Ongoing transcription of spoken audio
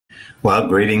Well,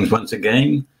 greetings once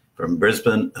again from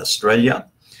Brisbane, Australia.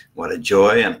 What a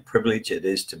joy and a privilege it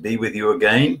is to be with you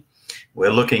again.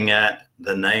 We're looking at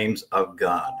the names of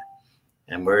God,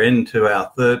 and we're into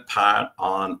our third part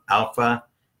on Alpha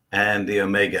and the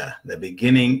Omega, the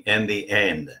beginning and the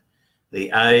end,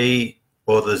 the A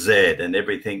or the Z and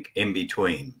everything in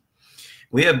between.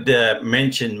 We have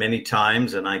mentioned many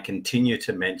times, and I continue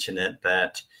to mention it,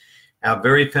 that our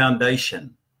very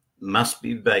foundation must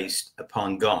be based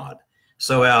upon God.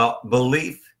 So our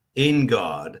belief in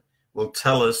God will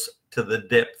tell us to the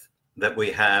depth that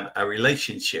we have a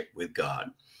relationship with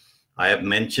God. I have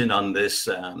mentioned on this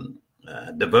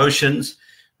devotions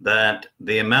that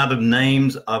the amount of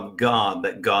names of God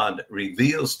that God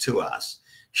reveals to us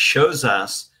shows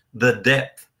us the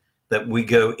depth that we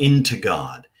go into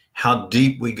God, how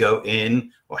deep we go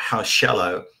in or how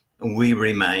shallow we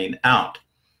remain out.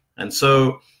 And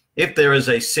so if there is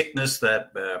a sickness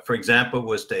that, for example,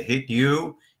 was to hit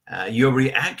you, your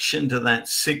reaction to that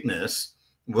sickness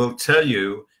will tell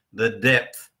you the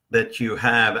depth that you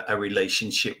have a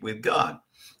relationship with God.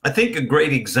 I think a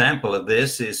great example of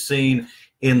this is seen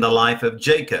in the life of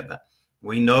Jacob.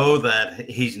 We know that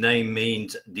his name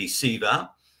means deceiver,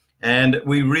 and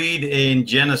we read in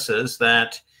Genesis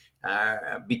that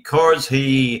because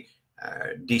he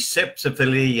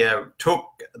deceptively took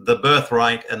the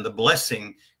birthright and the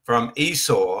blessing from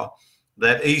Esau,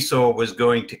 that Esau was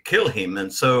going to kill him.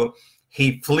 And so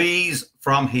he flees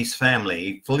from his family,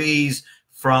 he flees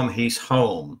from his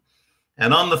home.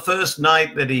 And on the first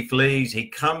night that he flees, he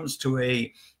comes to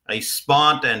a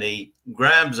spot and he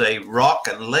grabs a rock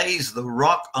and lays the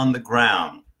rock on the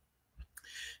ground.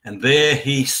 And there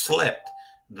he slept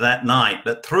that night.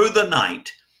 But through the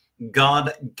night,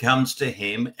 God comes to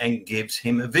him and gives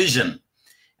him a vision.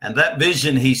 And that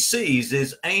vision he sees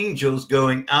is angels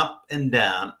going up and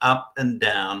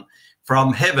down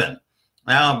from heaven.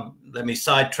 Now, let me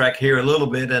sidetrack here a little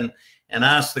bit and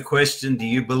ask the question, do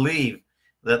you believe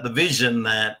that the vision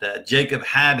that Jacob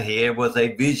had here was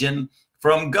a vision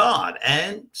from God?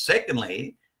 And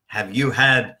secondly, have you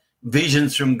had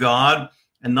visions from God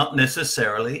and not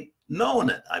necessarily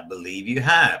known it? I believe you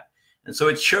have. And so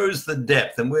it shows the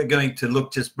depth. And we're going to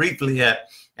look just briefly at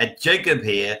Jacob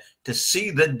here to see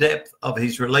the depth of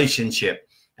his relationship.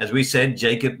 As we said,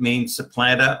 Jacob means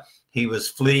supplanter. He was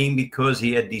fleeing because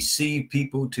he had deceived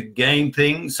people to gain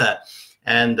things. So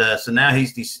now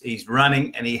he's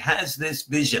running and he has this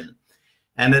vision.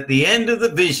 And at the end of the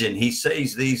vision, he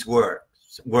says these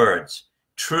words,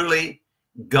 truly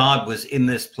God was in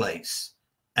this place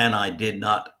and I did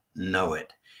not know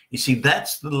it. You see,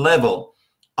 that's the level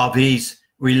of his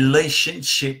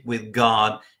relationship with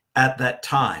God at that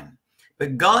time.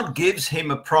 But God gives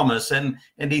him a promise, and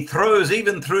he throws,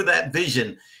 even through that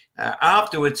vision,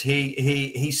 afterwards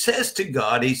he says to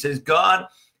God, he says, God,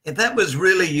 if that was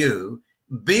really you,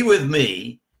 be with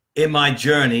me in my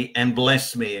journey and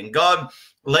bless me. And God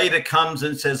later comes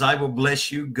and says, I will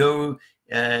bless you, go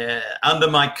under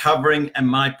my covering and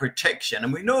my protection.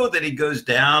 And we know that he goes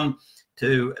down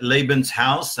to Laban's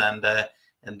house, and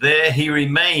there he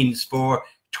remains for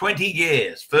 20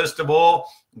 years. First of all,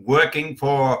 working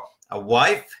for a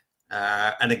wife,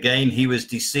 and again, he was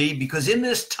deceived because in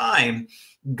this time,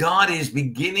 God is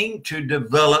beginning to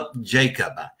develop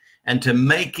Jacob and to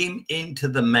make him into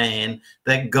the man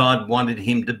that God wanted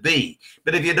him to be.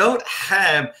 But if you don't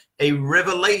have a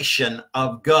revelation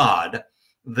of God,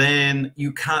 then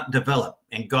you can't develop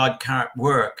and God can't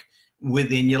work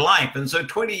within your life. And so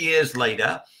 20 years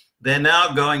later, they're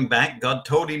now going back. God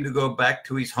told him to go back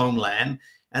to his homeland.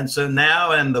 And so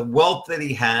now, and the wealth that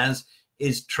he has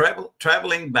is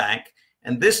traveling back.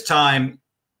 And this time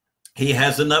he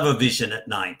has another vision at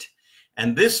night.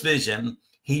 And this vision,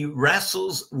 he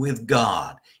wrestles with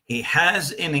God. He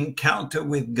has an encounter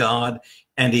with God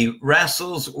and he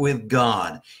wrestles with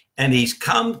God. And he's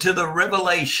come to the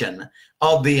revelation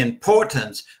of the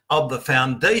importance of the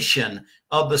foundation,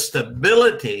 of the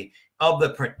stability, of the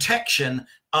protection,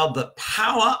 of the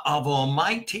power of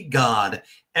Almighty God.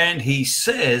 And he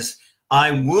says,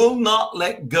 I will not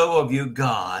let go of you,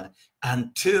 God,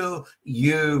 until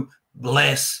you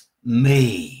bless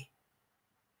me.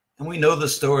 And we know the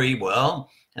story well.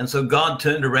 And so God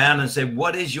turned around and said,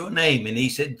 what is your name? And he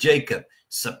said, Jacob,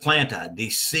 supplanter,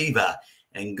 deceiver.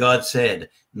 And God said,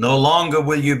 no longer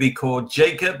will you be called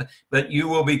Jacob, but you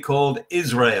will be called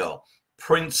Israel,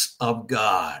 Prince of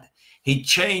God. He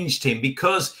changed him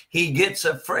because he gets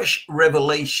a fresh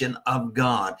revelation of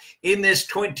God. In this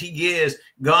 20 years,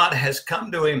 God has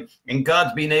come to him and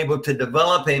God's been able to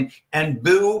develop him and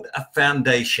build a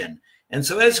foundation. And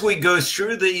so as we go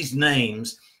through these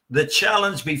names, the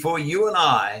challenge before you and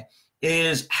I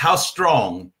is how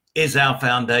strong is our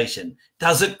foundation?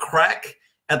 Does it crack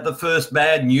at the first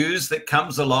bad news that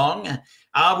comes along?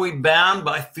 Are we bound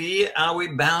by fear? Are we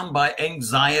bound by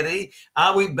anxiety?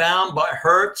 Are we bound by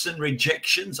hurts and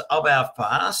rejections of our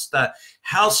past?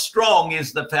 How strong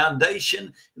is the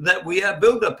foundation that we are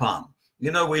built upon?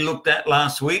 You know, we looked at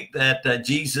last week that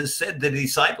Jesus said to the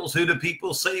disciples, "Who do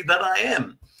people say that I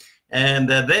am?" And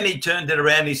then he turned it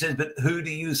around. He says, "But who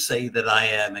do you say that I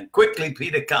am?" And quickly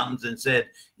Peter comes and said,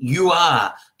 "You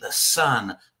are the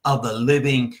Son of the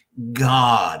living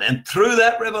God." And through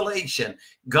that revelation,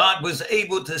 God was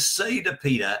able to say to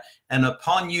Peter, "And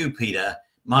upon you, Peter,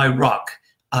 my rock,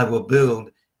 I will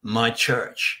build my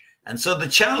church." And so the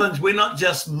challenge, we're not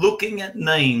just looking at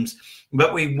names,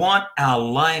 but we want our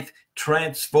life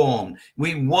transformed.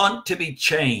 We want to be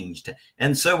changed.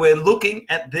 And so we're looking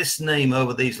at this name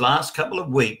over these last couple of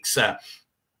weeks,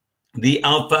 the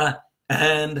Alpha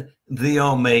and the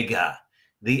Omega.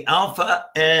 The Alpha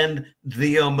and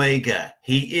the Omega.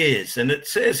 He is. And it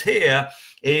says here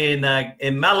in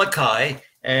Malachi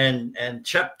and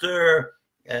chapter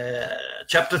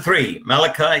 3,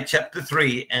 Malachi chapter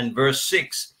 3 and verse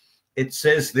 6, it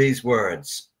says these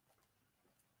words: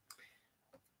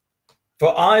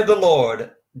 "For I, the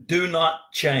Lord, do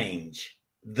not change.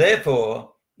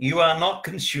 Therefore, you are not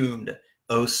consumed,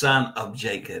 O son of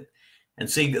Jacob." And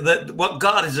see, what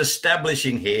God is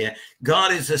establishing here,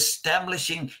 God is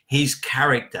establishing his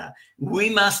character. We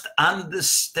must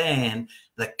understand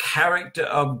the character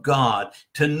of God.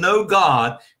 To know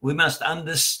God, we must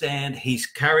understand his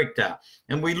character.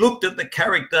 And we looked at the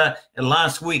character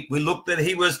last week. We looked at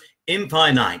he was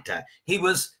infinite. He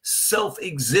was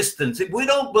self-existent. If we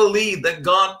don't believe that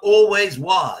God always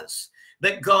was,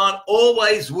 that God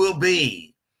always will be,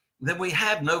 then we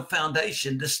have no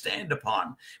foundation to stand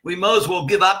upon. We might as well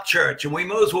give up church, and we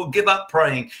might as well give up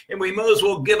praying, and we might as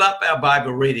well give up our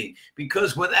Bible reading,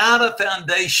 because without a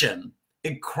foundation,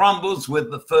 it crumbles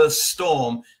with the first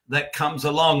storm that comes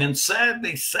along. And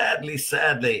sadly,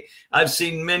 I've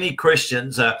seen many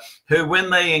Christians who, when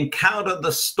they encounter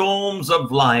the storms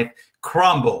of life,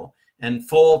 crumble and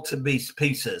fall to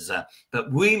pieces.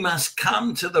 But we must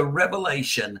come to the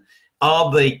revelation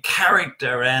of the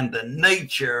character and the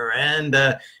nature and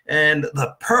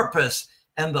the purpose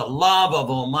and the love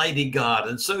of Almighty God.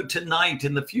 And so tonight,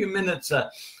 in the few minutes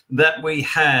that we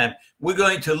have, we're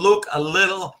going to look a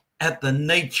little at the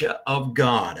nature of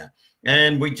God.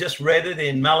 And we just read it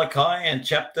in Malachi and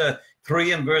chapter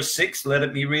 3 and verse 6.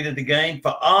 Let me read it again.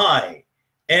 "For I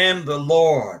am the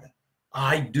Lord,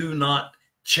 I do not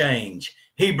change."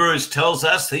 Hebrews tells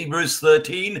us, Hebrews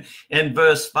 13 and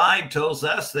verse 5 tells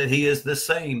us that he is the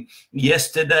same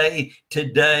yesterday,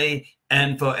 today,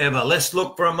 and forever. Let's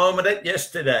look for a moment at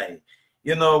yesterday.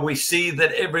 You know, we see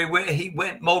that everywhere he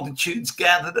went, multitudes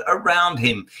gathered around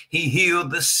him. He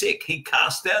healed the sick. He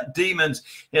cast out demons.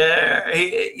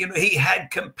 He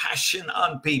had compassion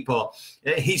on people.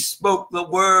 He spoke the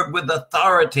word with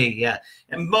authority,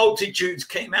 and multitudes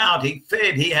came out. He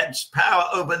fed. He had power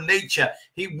over nature.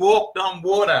 He walked on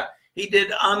water. He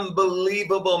did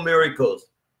unbelievable miracles.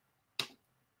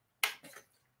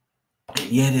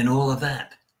 And yet in all of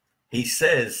that, he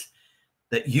says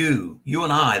that you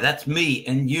and I, that's me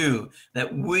and you,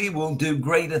 that we will do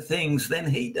greater things than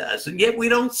he does. And yet we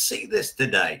don't see this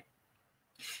today.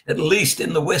 At least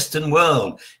in the Western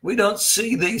world, we don't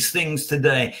see these things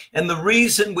today. And the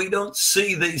reason we don't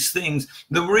see these things,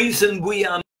 the reason we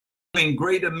are doing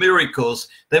greater miracles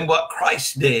than what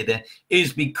Christ did,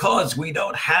 is because we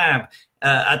don't have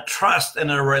a trust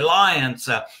and a reliance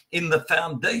in the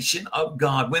foundation of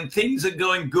God. When things are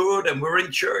going good and we're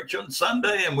in church on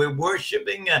Sunday and we're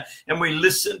worshiping and we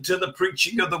listen to the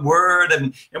preaching of the word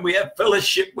and we have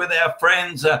fellowship with our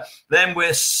friends, then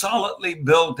we're solidly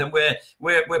built and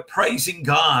we're praising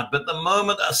God. But the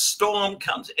moment a storm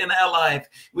comes in our life,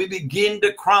 we begin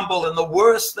to crumble, and the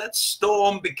worse that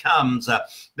storm becomes,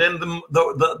 then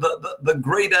the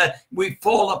greater we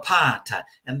fall apart.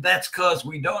 And that's because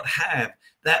we don't have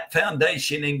that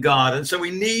foundation in God. And so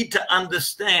we need to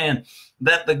understand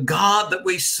that the God that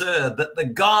we serve, that the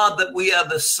God that we are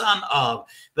the son of,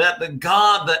 that the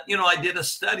God that, I did a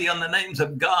study on the names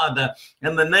of God,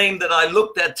 and the name that I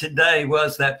looked at today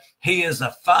was that he is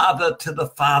a father to the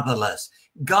fatherless.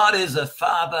 God is a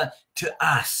father to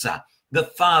us, the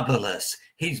fatherless.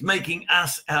 He's making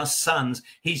us our sons.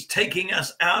 He's taking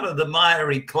us out of the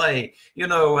miry clay.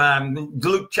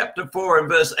 Luke chapter 4 and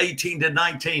verse 18 to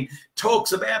 19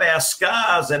 talks about our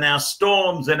scars and our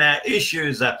storms and our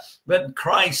issues. But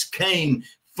Christ came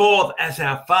forth as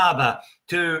our Father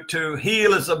to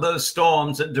heal us of those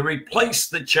storms and to replace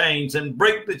the chains and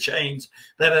break the chains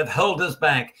that have held us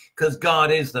back, because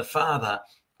God is the Father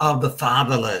of the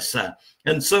fatherless.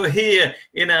 And so here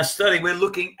in our study, we're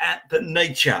looking at the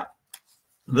nature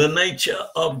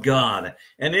of God.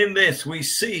 And in this, we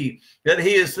see that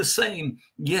he is the same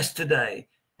yesterday.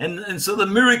 And so the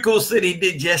miracles that he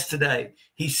did yesterday,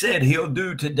 he said he'll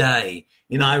do today.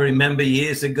 You know, I remember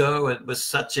years ago, it was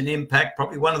such an impact,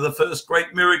 probably one of the first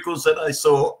great miracles that I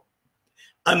saw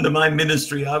under my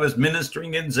ministry. I was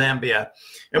ministering in Zambia,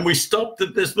 and we stopped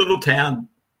at this little town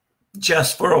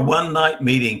just for a one-night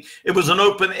meeting. It was an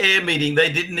open air meeting.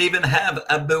 They didn't even have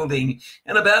a building.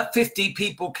 And about 50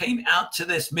 people came out to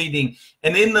this meeting.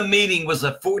 And in the meeting was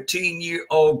a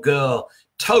 14-year-old girl,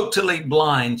 totally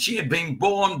blind. She had been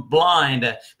born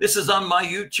blind. This is on my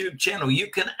YouTube channel. You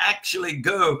can actually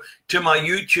go to my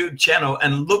YouTube channel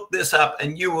and look this up,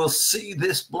 and you will see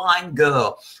this blind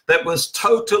girl that was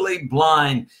totally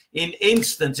blind in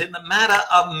instance, in the matter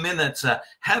of minutes,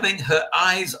 having her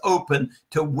eyes open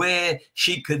to where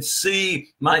she could see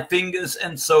my fingers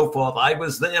and so forth. I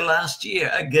was there last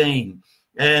year again.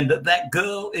 And that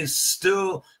girl is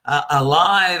still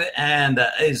alive and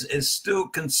is still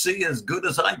can see as good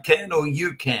as I can or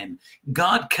you can.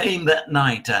 God came that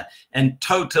night and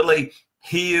totally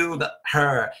healed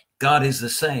her. God is the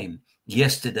same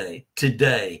yesterday,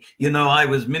 today. You know, I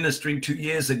was ministering 2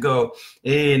 years ago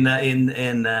in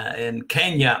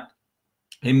Kenya,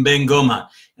 in Bungoma,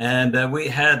 and we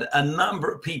had a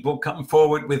number of people come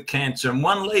forward with cancer. And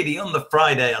one lady on the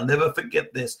Friday, I'll never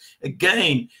forget this.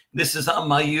 Again, this is on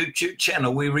my YouTube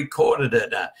channel. We recorded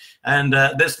it. And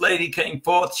this lady came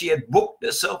forth. She had booked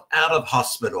herself out of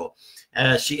hospital.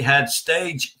 She had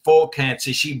stage 4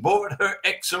 cancer. She brought her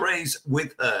x-rays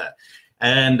with her.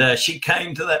 And she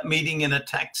came to that meeting in a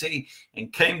taxi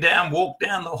and came down, walked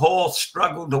down the hall,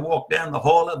 struggled to walk down the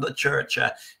hall of the church,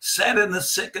 sat in the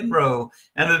second row,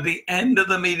 and at the end of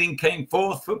the meeting came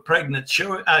forth for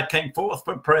came forth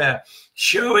for prayer,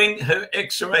 showing her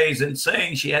x-rays and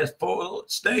saying she has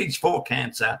stage 4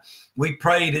 cancer. We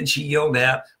prayed and she yelled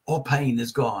out, "All pain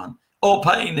is gone. All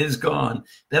pain is gone."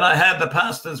 Then I had the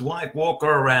pastor's wife walk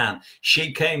her around.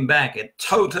 She came back and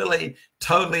totally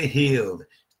healed.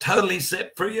 Totally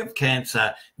set free of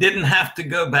cancer, didn't have to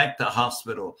go back to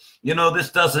hospital. You know,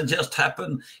 this doesn't just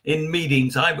happen in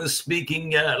meetings. I was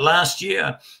speaking last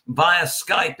year via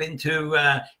Skype into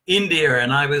India,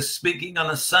 and I was speaking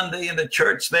on a Sunday in a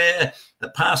church there. The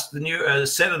pastor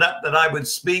set it up that I would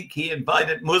speak. He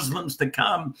invited Muslims to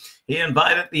come. He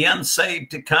invited the unsaved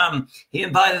to come. He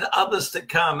invited others to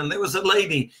come. And there was a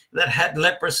lady that had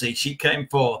leprosy. She came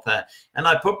forth. And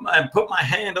I put my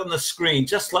hand on the screen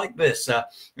just like this,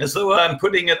 as though I'm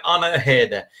putting it on her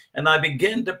head. And I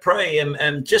began to pray.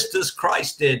 And just as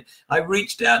Christ did, I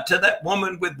reached out to that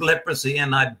woman with leprosy,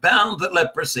 and I bound the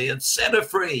leprosy and set her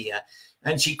free.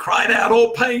 And she cried out,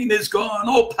 "All pain is gone.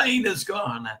 All pain is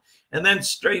gone." And then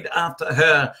straight after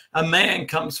her, a man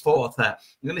comes forth.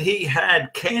 And he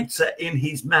had cancer in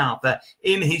his mouth,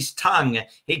 in his tongue.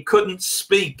 He couldn't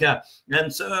speak.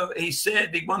 And so he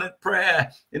said he wanted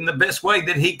prayer in the best way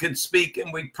that he could speak.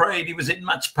 And we prayed. He was in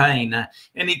much pain.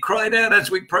 And he cried out as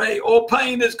we pray, "All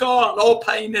pain is gone. All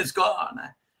pain is gone."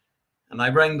 And I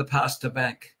rang the pastor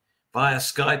back via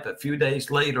Skype a few days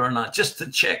later, and just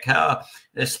to check how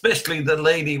especially the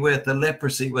lady with the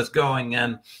leprosy was going.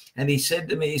 And he said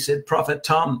to me, he said, "Prophet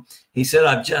Tom," he said,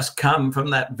 "I've just come from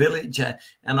that village, and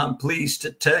I'm pleased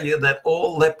to tell you that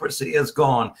all leprosy is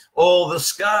gone. All the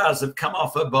scars have come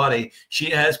off her body. She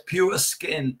has pure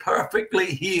skin, perfectly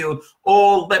healed,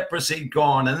 all leprosy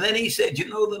gone." And then he said, "You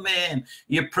know the man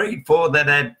you prayed for that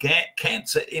had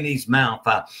cancer in his mouth?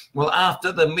 Well,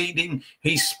 after the meeting,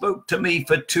 he spoke to me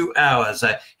for 2 hours.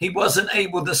 He wasn't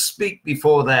able to speak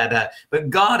before that, but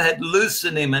God had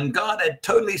loosened him, and God had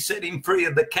totally set him free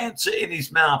of the cancer in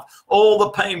his mouth. All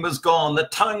the pain was gone. The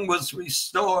tongue was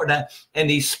restored, and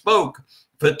he spoke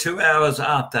for 2 hours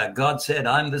after. God said,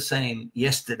 "I'm the same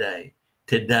yesterday,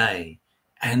 today,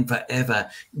 and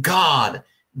forever." God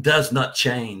does not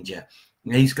change.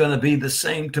 He's going to be the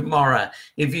same tomorrow.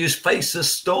 If you face a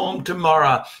storm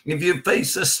tomorrow, if you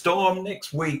face a storm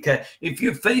next week, if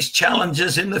you face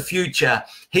challenges in the future,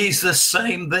 he's the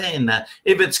same then.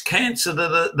 If it's cancer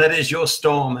that is your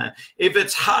storm, if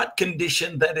it's heart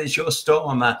condition that is your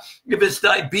storm, if it's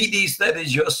diabetes that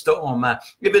is your storm,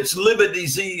 if it's liver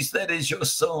disease that is your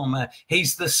storm,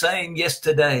 he's the same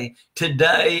yesterday,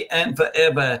 today, and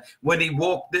forever. When he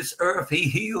walked this earth, he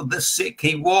healed the sick.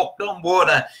 He walked on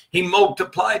water. He multiplied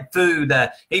multiplied food.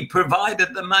 He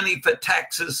provided the money for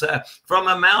taxes from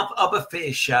the mouth of a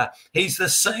fish. He's the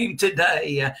same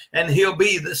today, and he'll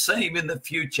be the same in the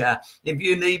future. If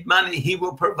you need money, he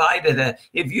will provide it.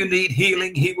 If you need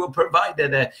healing, he will provide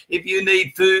it. If you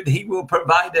need food, he will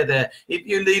provide it. If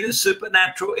you need a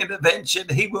supernatural intervention,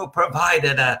 he will provide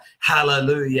it.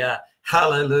 Hallelujah,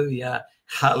 hallelujah,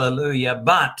 hallelujah.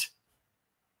 But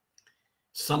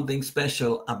something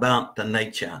special about the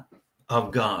nature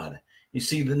of God. You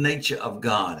see, the nature of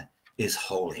God is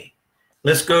holy.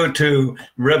 Let's go to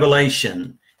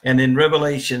Revelation. And in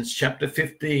Revelations chapter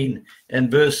 15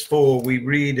 and verse 4, we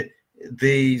read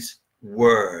these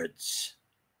words.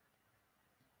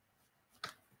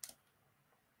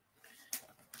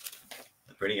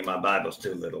 I'm reading my Bible's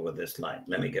too little with this light.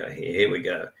 Let me go here. Here we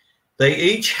go. They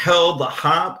each held the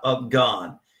harp of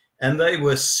God, and they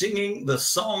were singing the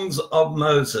songs of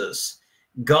Moses,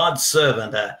 God's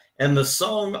servant, and the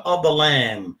song of the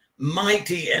Lamb.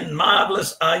 Mighty and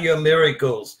marvelous are your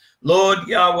miracles, Lord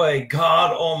Yahweh,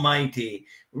 God Almighty.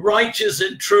 Righteous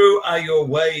and true are your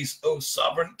ways, O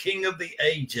sovereign King of the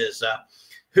ages.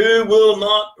 Who will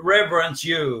not reverence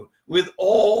you with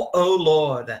awe, O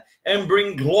Lord, and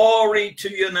bring glory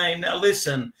to your name? Now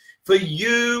listen, for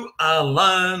you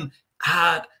alone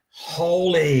art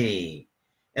holy,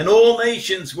 and all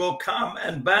nations will come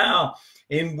and bow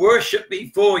in worship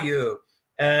before you,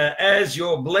 as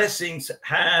your blessings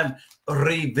have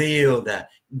revealed.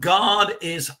 God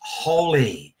is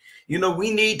holy. You know,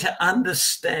 we need to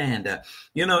understand,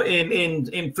 you know,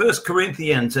 in 1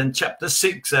 Corinthians and chapter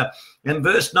 6 and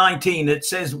verse 19, it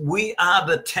says, we are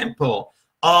the temple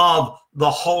of the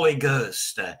Holy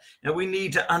Ghost. And we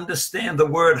need to understand the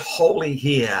word holy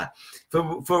here.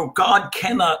 For God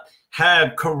cannot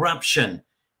have corruption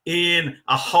in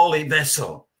a holy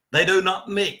vessel. They do not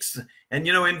mix. And,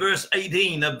 you know, in verse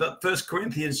 18 of 1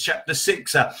 Corinthians chapter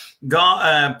 6,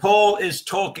 Paul is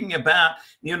talking about,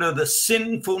 you know, the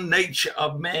sinful nature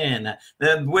of man,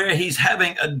 where he's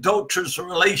having adulterous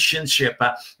relationship.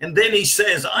 And then he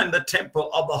says, I'm the temple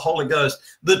of the Holy Ghost.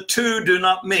 The two do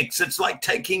not mix. It's like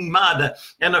taking mud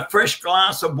and a fresh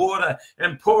glass of water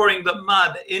and pouring the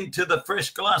mud into the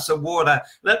fresh glass of water.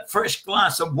 That fresh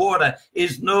glass of water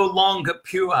is no longer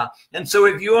pure. And so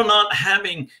if you're not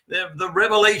having the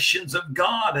revelations of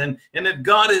God, and if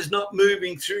God is not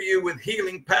moving through you with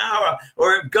healing power,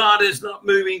 or if God is not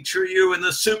moving through you in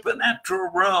the supernatural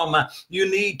realm, you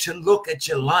need to look at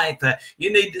your life.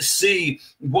 You need to see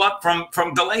what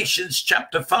from Galatians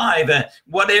chapter 5,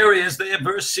 what areas there,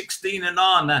 verse 16 and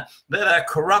on, that are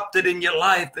corrupted in your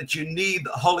life that you need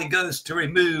the Holy Ghost to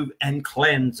remove and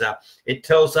cleanse. It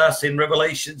tells us in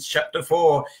Revelations chapter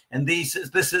 4, and this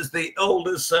is the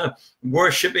oldest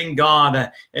worshiping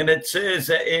God, and it says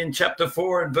in chapter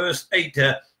 4 and verse 8,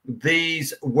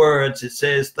 these words. It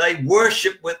says, they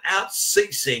worship without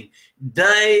ceasing,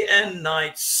 day and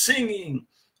night, singing,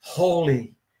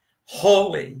 holy,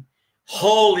 holy,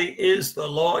 holy is the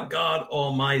Lord God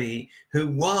Almighty, who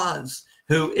was,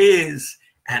 who is,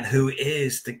 and who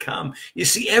is to come. You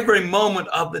see, every moment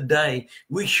of the day,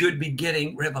 we should be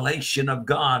getting revelation of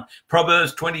God.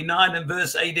 Proverbs 29 and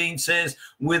verse 18 says,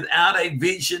 without a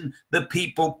vision, the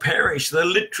people perish. The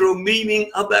literal meaning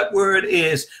of that word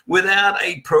is, without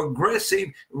a progressive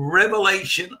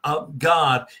revelation of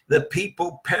God, the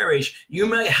people perish. You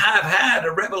may have had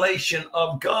a revelation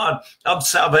of God, of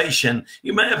salvation.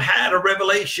 You may have had a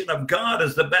revelation of God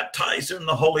as the baptizer in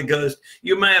the Holy Ghost.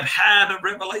 You may have had a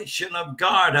revelation of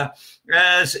God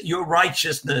as your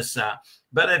righteousness.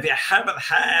 But if you haven't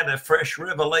had a fresh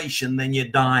revelation, then you're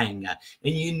dying.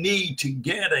 And you need to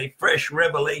get a fresh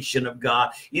revelation of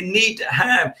God. You need to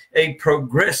have a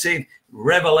progressive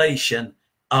revelation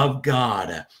of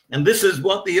God. And this is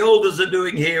what the elders are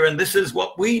doing here. And this is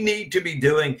what we need to be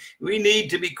doing. We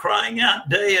need to be crying out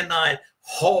day and night,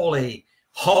 holy,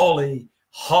 holy,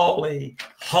 holy,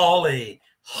 holy,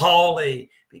 holy,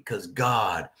 because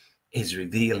God is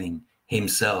revealing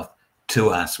himself to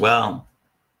us. Well,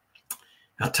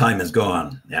 our time is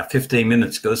gone. Our 15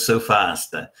 minutes goes so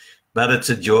fast, but it's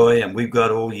a joy, and we've got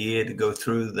all year to go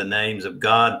through the names of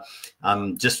God.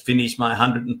 Just finished my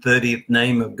 130th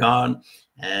name of God,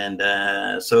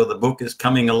 and so the book is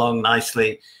coming along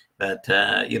nicely. But,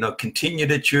 you know, continue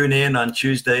to tune in on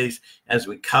Tuesdays as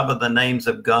we cover the names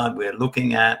of God. We're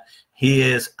looking at, he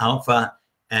is Alpha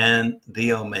and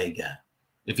the Omega.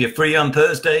 If you're free on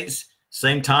Thursdays,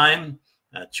 same time,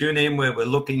 tune in where we're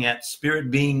looking at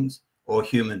spirit beings or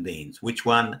human beings. Which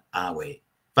one are we?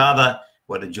 Father,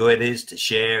 what a joy it is to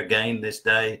share again this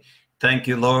day. Thank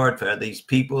you, Lord, for these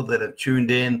people that have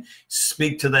tuned in.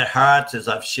 Speak to their hearts as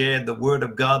I've shared the word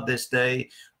of God this day.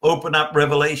 Open up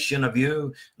revelation of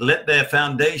you. Let their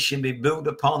foundation be built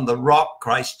upon the rock,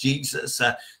 Christ Jesus,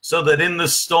 so that in the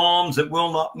storms it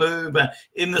will not move,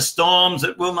 in the storms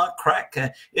it will not crack,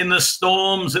 in the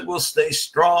storms it will stay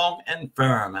strong and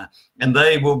firm, and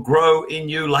they will grow in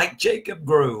you like Jacob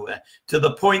grew, to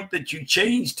the point that you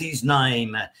changed his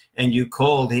name and you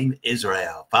called him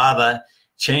Israel. Father,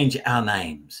 change our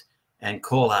names and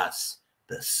call us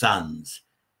the sons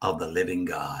of the living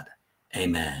God.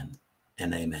 Amen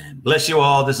and amen. Bless you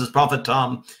all. This is Prophet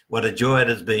Tom. What a joy it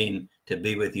has been to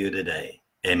be with you today.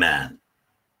 Amen.